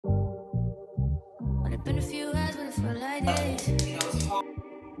Been a few hours, but it felt like days.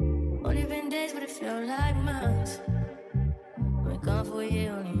 Only been days, but it felt like months. Been gone for a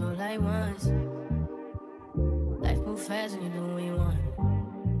year, only felt like once. Life moves fast when you do what you want.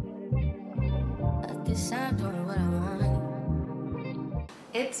 At this time, doing what I want.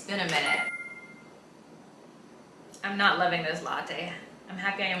 It's been a minute. I'm not loving this latte. I'm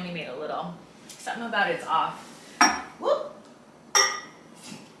happy I only made a little. Something about it's off. Whoop.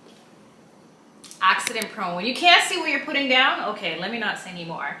 Accident prone. When you can't see what you're putting down, okay, let me not say any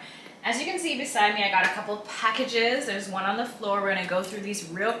more. As you can see beside me, I got a couple packages. There's one on the floor. We're gonna go through these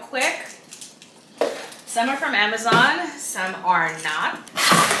real quick. Some are from Amazon, some are not.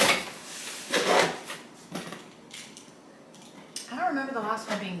 I don't remember the last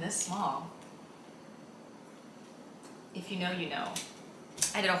one being this small. If you know, you know.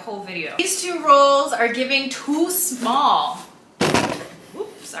 I did a whole video. These two rolls are giving too small.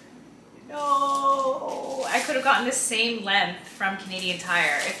 Oops, sorry. No, I could have gotten the same length from Canadian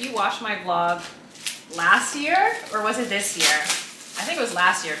Tire. If you watched my vlog last year, or was it this year? I think it was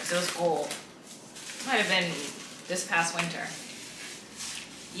last year because it was gold. It might have been this past winter.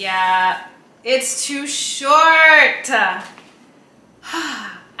 Yeah, it's too short.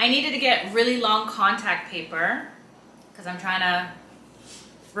 I needed to get really long contact paper because I'm trying to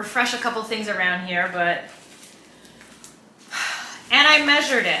refresh a couple things around here, but and I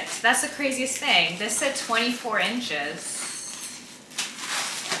measured it. That's the craziest thing. This said 24 inches.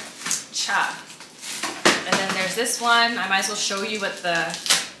 Cha. And then there's this one. I might as well show you what the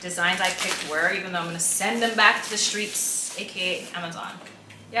designs I picked were, even though I'm gonna send them back to the streets, aka Amazon.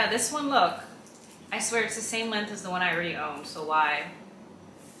 Yeah, this one, look. I swear it's the same length as the one I already owned, so why?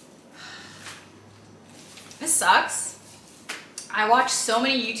 This sucks. I watch so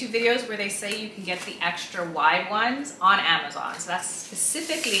many YouTube videos where they say you can get the extra wide ones on Amazon. So that's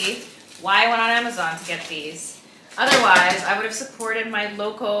specifically why I went on Amazon to get these. Otherwise, I would have supported my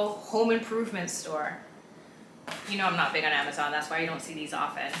local home improvement store. You know I'm not big on Amazon, that's why you don't see these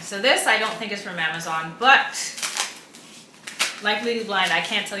often. So this I don't think is from Amazon, but like Legally Blind, I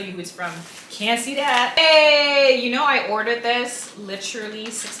can't tell you who it's from. Can't see that. Hey, you know I ordered this literally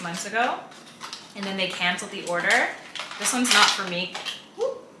 6 months ago, and then they canceled the order. This one's not for me.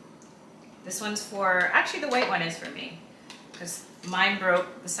 Whoop. This one's for, actually the white one is for me, because mine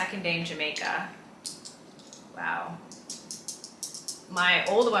broke the second day in Jamaica. Wow. My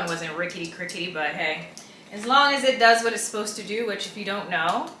old one wasn't rickety crickety, but hey, as long as it does what it's supposed to do, which if you don't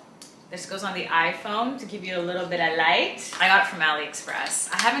know, this goes on the iPhone to give you a little bit of light. I got it from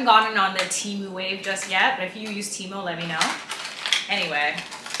AliExpress. I haven't gotten on the Temu wave just yet, but if you use Temu, let me know. Anyway,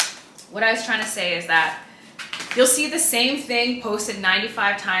 what I was trying to say is that you'll see the same thing posted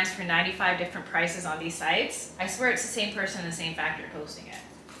 95 times for 95 different prices on these sites. I swear it's the same person in the same factory posting it.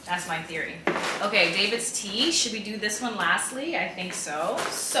 That's my theory. Okay, David's Tea. Should we do this one lastly? I think so.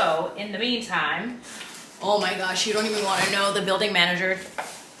 So, in the meantime, oh my gosh, you don't even want to know, the building manager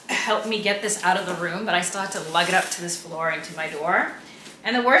helped me get this out of the room, but I still have to lug it up to this floor and to my door.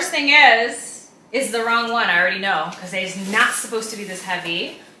 And the worst thing is the wrong one, I already know, because it's not supposed to be this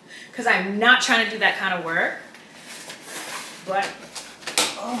heavy, because I'm not trying to do that kind of work. But,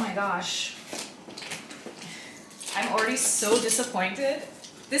 oh my gosh, I'm already so disappointed.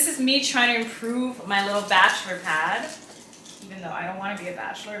 This is me trying to improve my little bachelor pad, even though I don't want to be a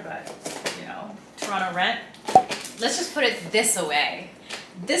bachelor, but, you know, Toronto rent. Let's just put it this away.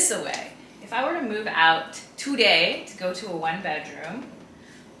 This away. If I were to move out today to go to a one-bedroom,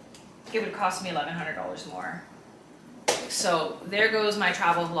 it would cost me $1,100 more. So there goes my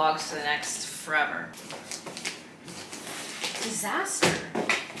travel vlogs to the next forever. Disaster.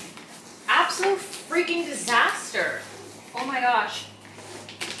 Absolute freaking disaster. Oh my gosh.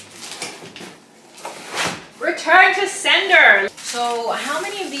 Return to sender. So how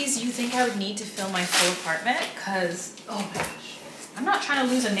many of these do you think I would need to fill my full apartment? Because, oh my gosh. I'm not trying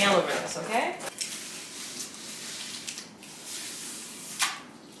to lose a nail over this, okay?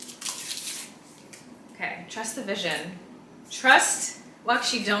 Okay, trust the vision. Well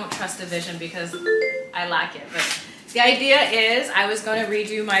actually don't trust the vision because I lack it, but the idea is I was going to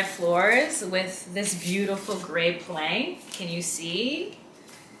redo my floors with this beautiful gray plank. Can you see?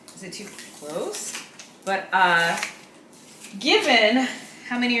 Is it too close? But given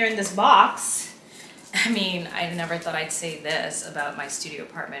how many are in this box, I mean, I never thought I'd say this about my studio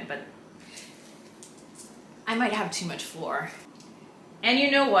apartment, but I might have too much floor. And you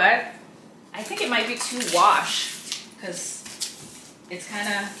know what? I think it might be too wash because it's kind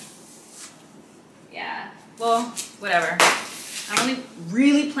of, yeah. Well, whatever. I'm only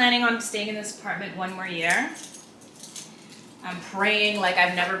really planning on staying in this apartment one more year. I'm praying like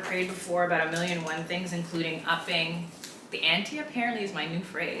I've never prayed before about 1,000,001 things, including upping the ante. Apparently is my new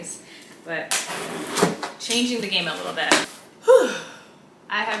phrase, but changing the game a little bit. Whew.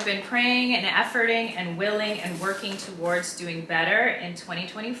 I have been praying and efforting and willing and working towards doing better in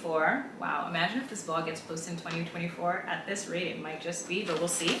 2024. Wow, imagine if this vlog gets posted in 2024. At this rate, it might just be, but we'll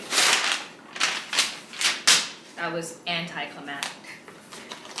see. That was anticlimactic.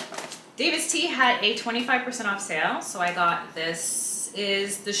 David's Tea had a 25% off sale, so I got this.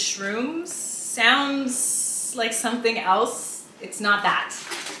 Is the Shrooms. Sounds like something else. It's not that.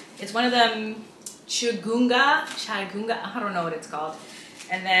 It's one of them Chagunga, I don't know what it's called.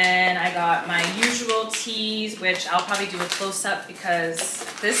 And then I got my usual teas, which I'll probably do a close-up because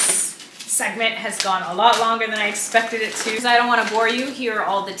this segment has gone a lot longer than I expected it to. Because I don't want to bore you, here are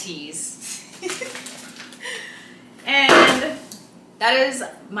all the teas. And that is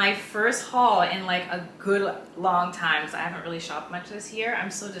my first haul in like a good long time, because I haven't really shopped much this year.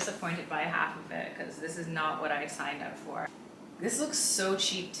 I'm so disappointed by half of it because this is not what I signed up for. This looks so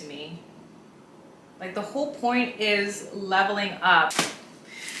cheap to me. Like the whole point is leveling up.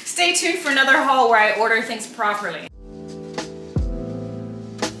 Stay tuned for another haul where I order things properly.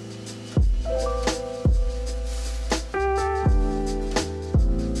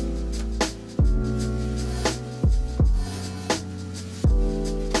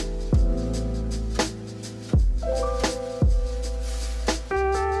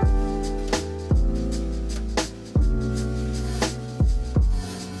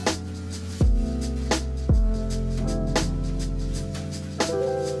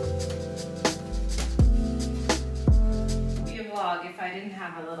 If I didn't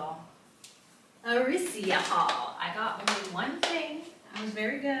have a little Alisha haul. I got only one thing. I was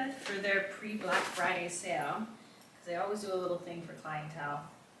very good for their pre-Black Friday sale, because they always do a little thing for clientele.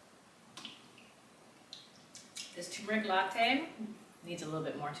 This turmeric latte needs a little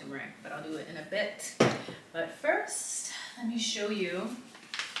bit more turmeric, but I'll do it in a bit. But first, let me show you.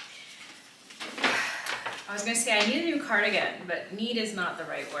 I was going to say I need a new cardigan, but need is not the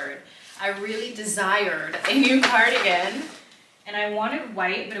right word. I really desired a new cardigan. And I wanted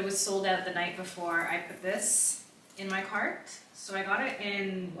white, but it was sold out the night before I put this in my cart. So I got it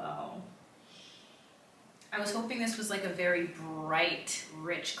in, well, I was hoping this was like a very bright,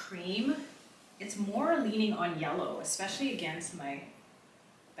 rich cream. It's more leaning on yellow, especially against my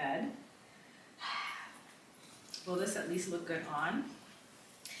bed. Will this at least look good on?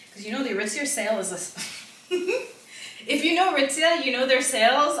 Because you know the Aritzia sale is a... If you know Aritzia, you know their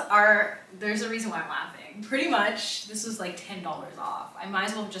sales are... There's a reason why I'm laughing. Pretty much, this was like $10 off. I might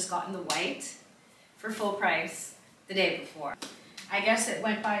as well have just gotten the white for full price the day before. I guess it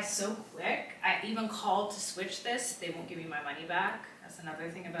went by so quick. I even called to switch this. They won't give me my money back. That's another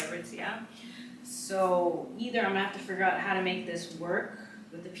thing about Aritzia. So either I'm gonna have to figure out how to make this work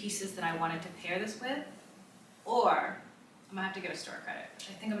with the pieces that I wanted to pair this with, or I'm gonna have to get a store credit, which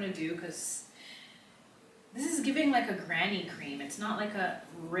I think I'm gonna do because this is giving like a granny cream. It's not like a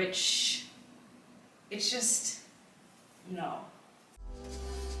rich, it's just, no.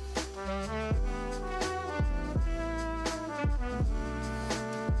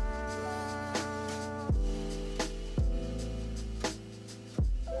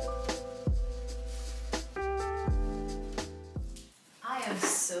 I am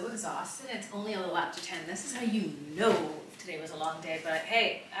so exhausted. It's only a little after 10. This is how you know today was a long day, but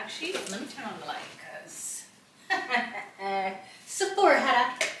hey, actually, let me turn on the light because Sephora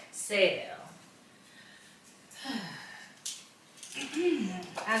had a sale.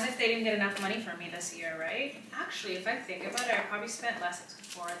 As if they didn't get enough money from me this year, right? Actually, if I think about it, I probably spent less at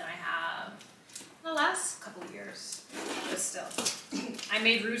Sephora than I have in the last couple of years. But still, I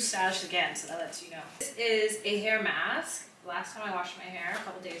made Rouge Stage again, so that lets you know. This is a hair mask. Last time I washed my hair a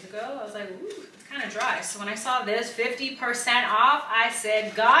couple days ago, I was like, ooh, it's kind of dry. So when I saw this 50% off, I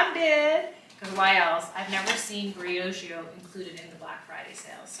said, God did. Because why else? I've never seen Briogeo included in the Black Friday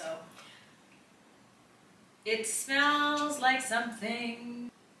sale, so. It smells like something.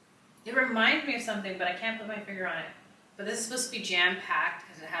 It reminds me of something, but I can't put my finger on it. But this is supposed to be jam-packed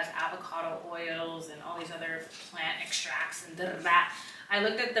because it has avocado oils and all these other plant extracts and da-da-da. I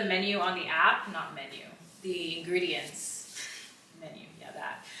looked at the menu on the app, not menu, the ingredients menu, yeah,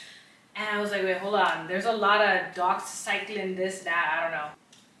 that. And I was like, wait, hold on. There's a lot of doxycycline, this, that, I don't know.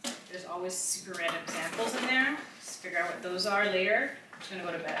 There's always super random examples in there. Just figure out what those are later. I'm just gonna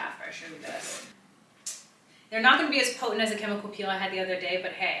go to bed after I show you this. They're not going to be as potent as a chemical peel I had the other day,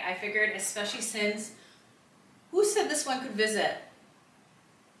 but hey, I figured, especially since, who said this one could visit?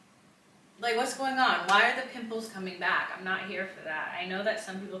 Like, what's going on? Why are the pimples coming back? I'm not here for that. I know that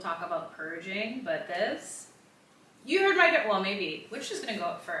some people talk about purging, but this, You heard my, well maybe, which is gonna go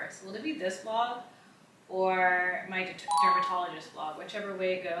up first? Will it be this vlog or my dermatologist vlog? Whichever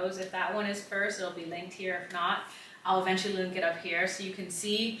way it goes. If that one is first, it'll be linked here. If not, I'll eventually link it up here so you can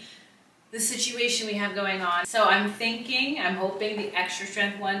see the situation we have going on. So I'm hoping the extra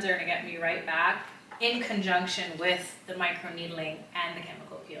strength ones are gonna get me right back in conjunction with the micro needling and the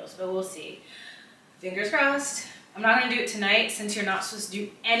chemical peels, but we'll see. Fingers crossed. I'm not gonna do it tonight since you're not supposed to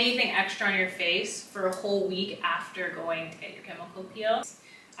do anything extra on your face for a whole week after going to get your chemical peels.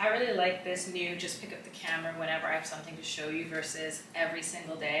 I really like this new just pick up the camera whenever I have something to show you versus every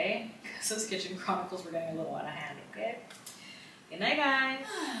single day, because those kitchen chronicles were getting a little out of hand, okay? Good night, guys.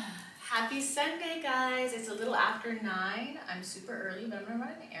 Happy Sunday, guys. It's a little after 9. I'm super early, but I'm gonna run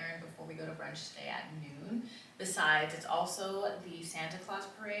an errand before we go to brunch today at noon. Besides, it's also the Santa Claus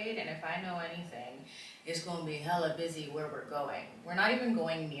parade, and if I know anything, it's gonna be hella busy where we're going. We're not even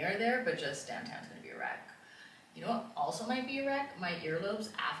going near there, but just downtown's gonna be a wreck. You know what also might be a wreck? My earlobes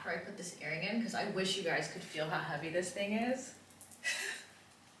after I put this earring in, because I wish you guys could feel how heavy this thing is.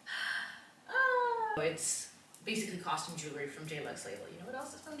 It's basically costume jewelry from JLux Label. You know what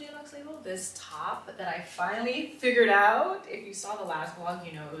else is from JLux Label? This top that I finally figured out. If you saw the last vlog,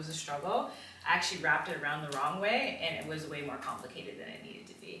 you know it was a struggle. I actually wrapped it around the wrong way and it was way more complicated than it needed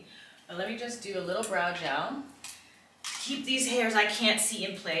to be. But let me just do a little brow gel. Keep these hairs I can't see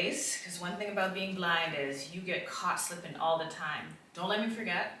in place, because one thing about being blind is you get caught slipping all the time. Don't let me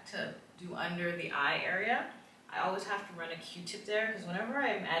forget to do under the eye area. I always have to run a Q-tip there, because whenever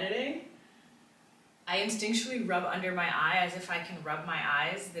I'm editing, I instinctually rub under my eye as if I can rub my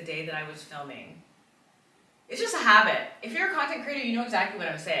eyes the day that I was filming. It's just a habit. If you're a content creator, you know exactly what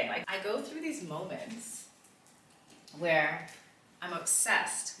I'm saying. Like, I go through these moments where I'm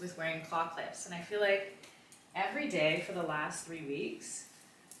obsessed with wearing claw clips, and I feel like every day for the last 3 weeks,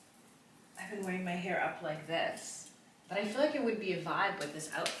 I've been wearing my hair up like this. But I feel like it would be a vibe with this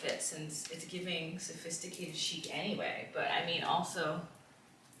outfit since it's giving sophisticated chic anyway. But I mean, also,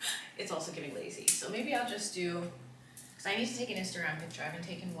 it's also giving lazy. So maybe I'll just do, because I need to take an Instagram picture. I haven't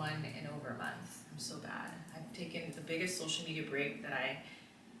taken one in over a month. I'm so bad. I've taken the biggest social media break that I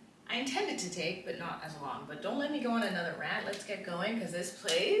intended to take, but not as long. But don't let me go on another rant. Let's get going, because this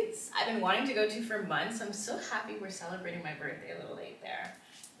place I've been wanting to go to for months. I'm so happy we're celebrating my birthday a little late there.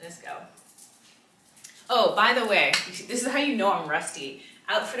 Let's go. Oh, by the way, this is how you know I'm rusty.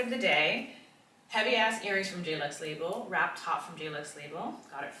 Outfit of the day. Heavy ass earrings from JLux Label. Wrap top from JLux Label.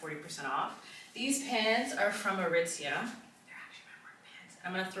 Got it 40% off. These pants are from Aritzia. They're actually my work pants.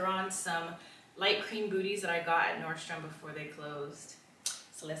 I'm gonna throw on some light cream booties that I got at Nordstrom before they closed.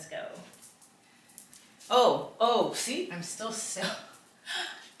 So let's go. Oh, see? I'm still so.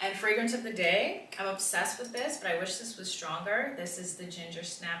 And fragrance of the day. I'm obsessed with this, but I wish this was stronger. This is the Ginger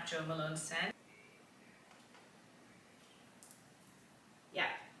Snap Jo Malone scent. Yeah.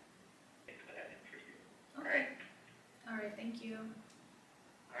 Okay. All right, thank you.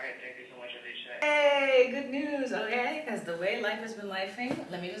 All right, thank you so much, Alisha. Hey, good news, okay? Because the way life has been lifing,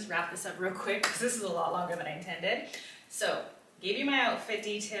 let me just wrap this up real quick because this is a lot longer than I intended. So, gave you my outfit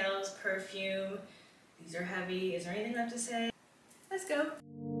details, perfume. These are heavy. Is there anything left to say? Let's go.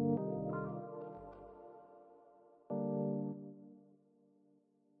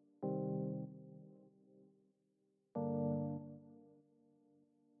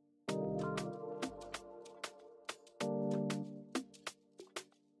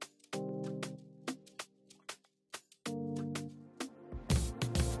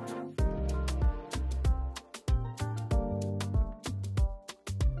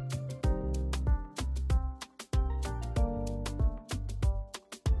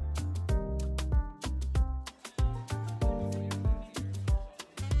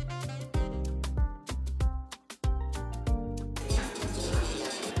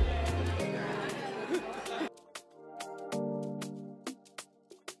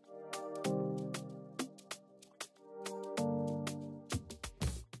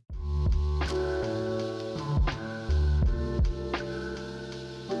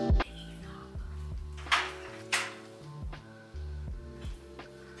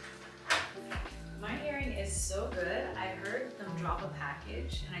 So good. I heard them drop a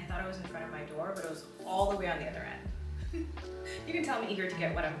package and I thought I was in front of my door, but it was all the way on the other end. You can tell I'm eager to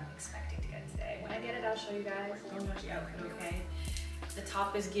get what I'm expecting to get today. When I get it, I'll show you guys. Don't judge the outfit, okay? The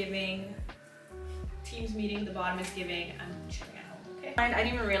top is giving Teams meeting, the bottom is giving I'm chilling at home, okay? I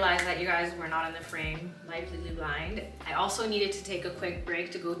didn't even realize that you guys were not in the frame, Legally Blind. I also needed to take a quick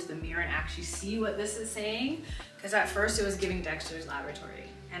break to go to the mirror and actually see what this is saying, because at first it was giving Dexter's Laboratory.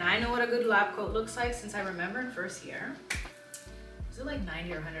 And I know what a good lab coat looks like since I remember in first year. was it like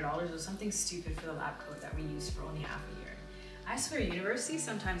 $90 or $100? It was something stupid for the lab coat that we used for only half a year. I swear university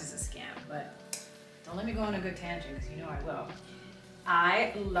sometimes is a scam, but don't let me go on a good tangent because you know I will.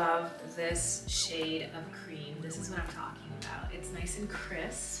 I love this shade of cream. This is what I'm talking about. It's nice and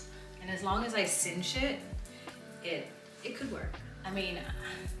crisp, and as long as I cinch it, it could work. I mean,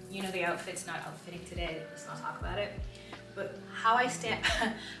 you know the outfit's not outfitting today, let's not talk about it. But how I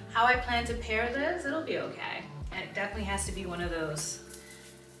plan to pair this, it'll be okay. And it definitely has to be one of those,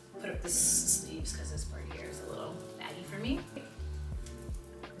 put up the sleeves because this part here is a little baggy for me.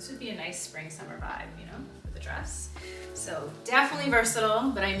 This would be a nice spring summer vibe, you know, with the dress. So definitely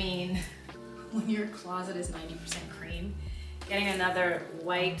versatile, but I mean, when your closet is 90% cream, getting another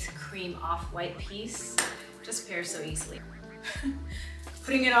white cream off-white piece just pairs so easily.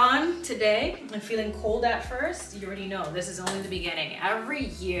 Putting it on today and feeling cold at first, you already know this is only the beginning. Every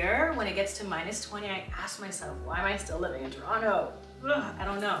year when it gets to -20, I ask myself, why am I still living in Toronto? Ugh, I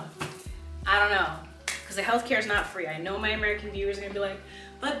don't know. Because the healthcare is not free. I know my American viewers are gonna be like,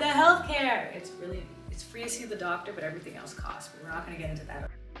 but the healthcare, it's free to see the doctor, but everything else costs. But we're not gonna get into that.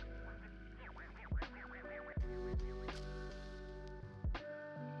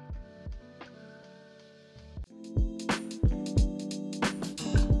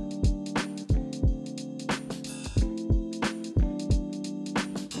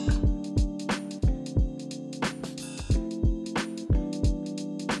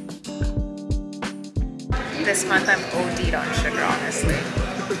 This month I'm OD'd on sugar, honestly.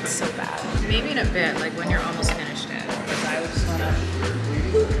 It's so bad. Maybe in a bit, like when you're almost finished it. Because I would just wanna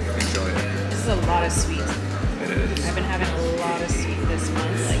enjoy it. This is a lot of sweet. It is. I've been having a lot of sweet this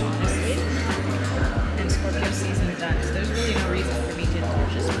month, like honestly. And Scorpio season's done, so there's really no reason for me to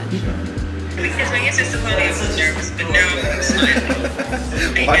indulge as much. Because when you sister told me I was nervous, but now I'm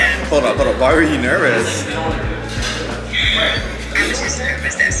smiling. Hold up. Why were you nervous? I was just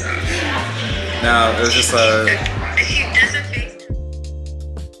nervous, that's all. No, it was just